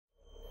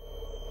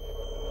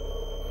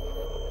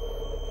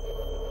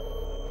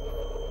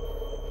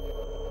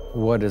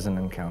What is an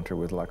encounter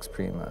with Lux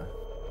Prima?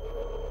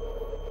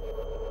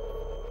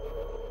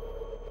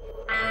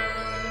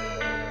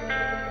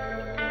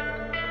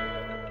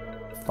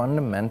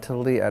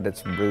 Fundamentally, at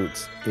its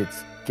roots,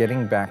 it's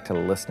getting back to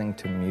listening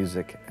to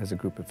music as a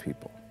group of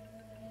people.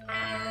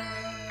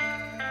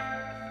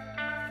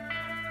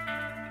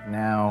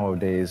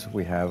 Nowadays,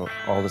 we have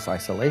all this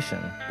isolation.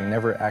 We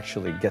never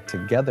actually get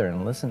together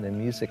and listen to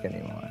music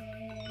anymore.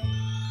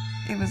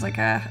 It was like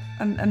a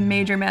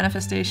major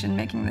manifestation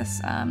making this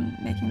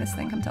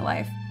thing come to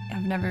life.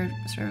 I've never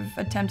sort of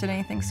attempted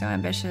anything so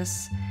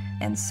ambitious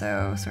and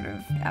so sort of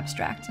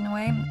abstract in a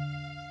way.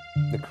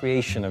 The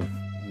creation of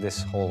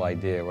this whole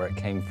idea, where it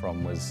came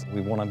from, was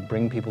we want to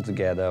bring people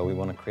together, we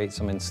want to create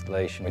some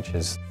installation which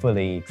is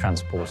fully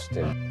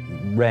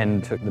transportive.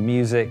 Ren took the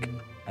music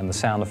and the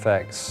sound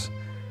effects,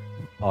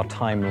 our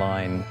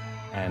timeline,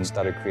 and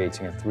started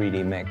creating a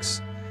 3D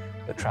mix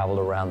that traveled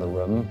around the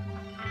room.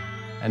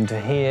 And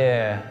to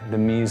hear the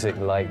music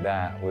like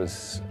that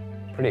was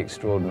pretty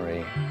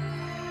extraordinary.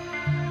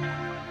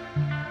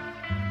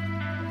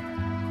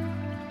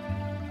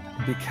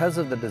 Because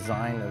of the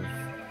design of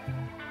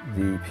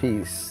the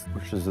piece,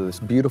 which is this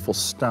beautiful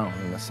stone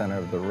in the center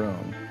of the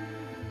room,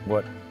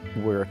 what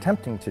we're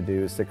attempting to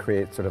do is to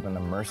create sort of an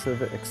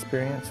immersive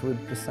experience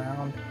with the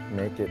sound,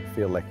 make it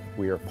feel like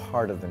we are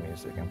part of the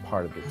music and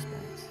part of the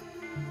experience.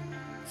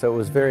 So it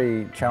was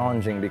very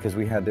challenging because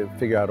we had to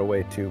figure out a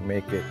way to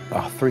make it a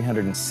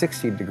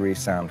 360-degree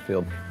sound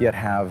field, yet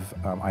have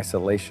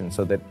isolation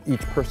so that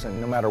each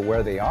person, no matter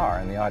where they are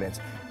in the audience,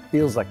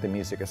 feels like the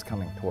music is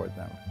coming toward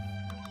them.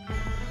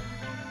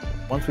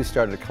 Once we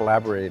started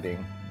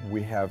collaborating,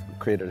 we have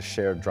created a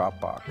shared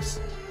Dropbox.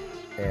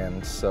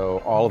 And so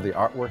all of the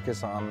artwork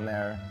is on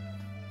there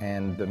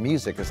and the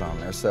music is on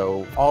there.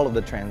 So all of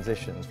the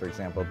transitions, for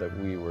example, that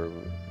we were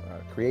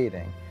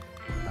creating,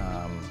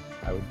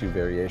 I would do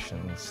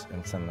variations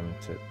and send them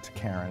to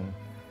Karen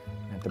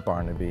and to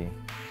Barnaby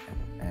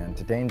and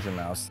to Danger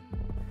Mouse.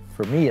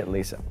 For me, at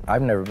least,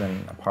 I've never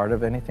been a part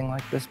of anything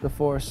like this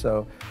before,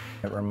 so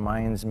it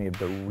reminds me of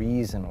the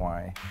reason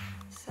why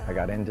I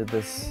got into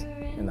this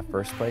in the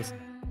first place.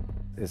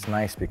 It's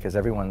nice because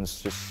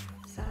everyone's just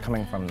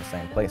coming from the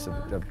same place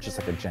of just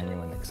like a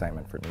genuine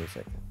excitement for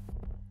music.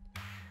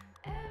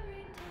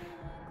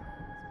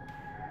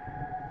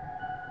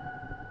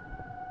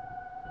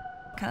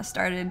 Kind of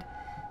started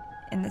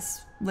in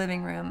this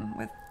living room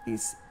with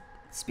these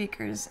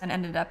speakers and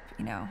ended up,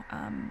 you know,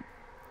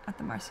 at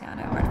the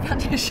Marciano Art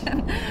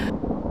Foundation.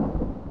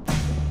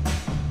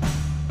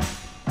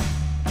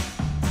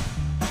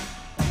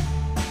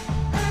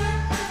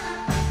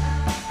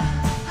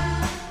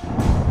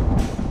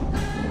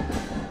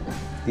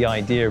 The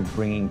idea of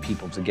bringing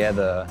people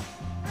together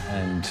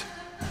and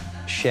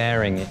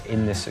sharing it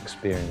in this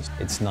experience,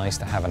 it's nice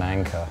to have an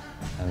anchor,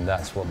 and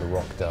that's what the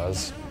rock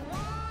does.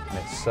 And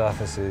its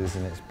surfaces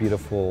and its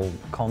beautiful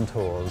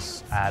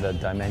contours add a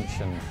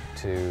dimension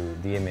to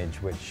the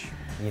image which,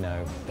 you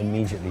know,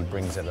 immediately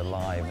brings it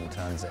alive and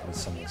turns it into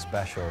something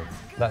special.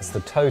 That's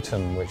the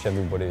totem which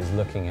everybody is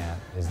looking at,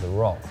 is the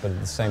rock, but at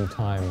the same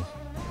time,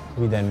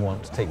 we then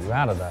want to take you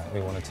out of that.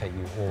 We want to take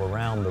you all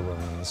around the room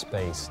and the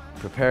space.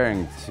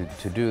 Preparing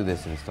to do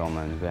this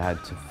installment, we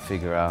had to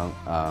figure out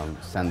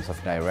sense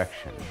of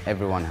direction.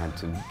 Everyone had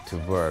to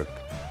work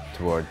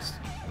towards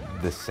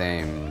the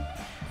same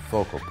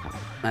focal point.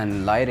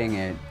 And lighting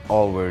it,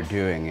 all we're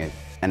doing is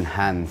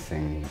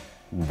enhancing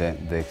the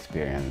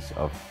experience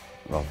of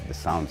the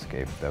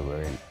soundscape that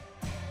we're in.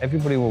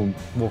 Everybody will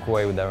walk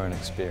away with their own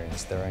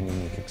experience, their own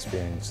unique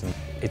experience. And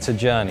it's a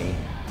journey.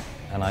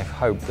 And I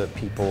hope that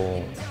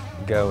people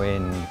go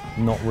in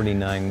not really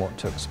knowing what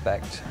to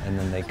expect, and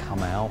then they come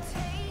out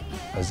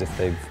as if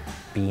they've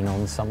been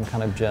on some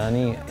kind of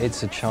journey.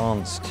 It's a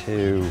chance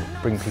to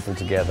bring people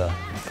together,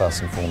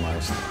 first and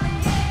foremost.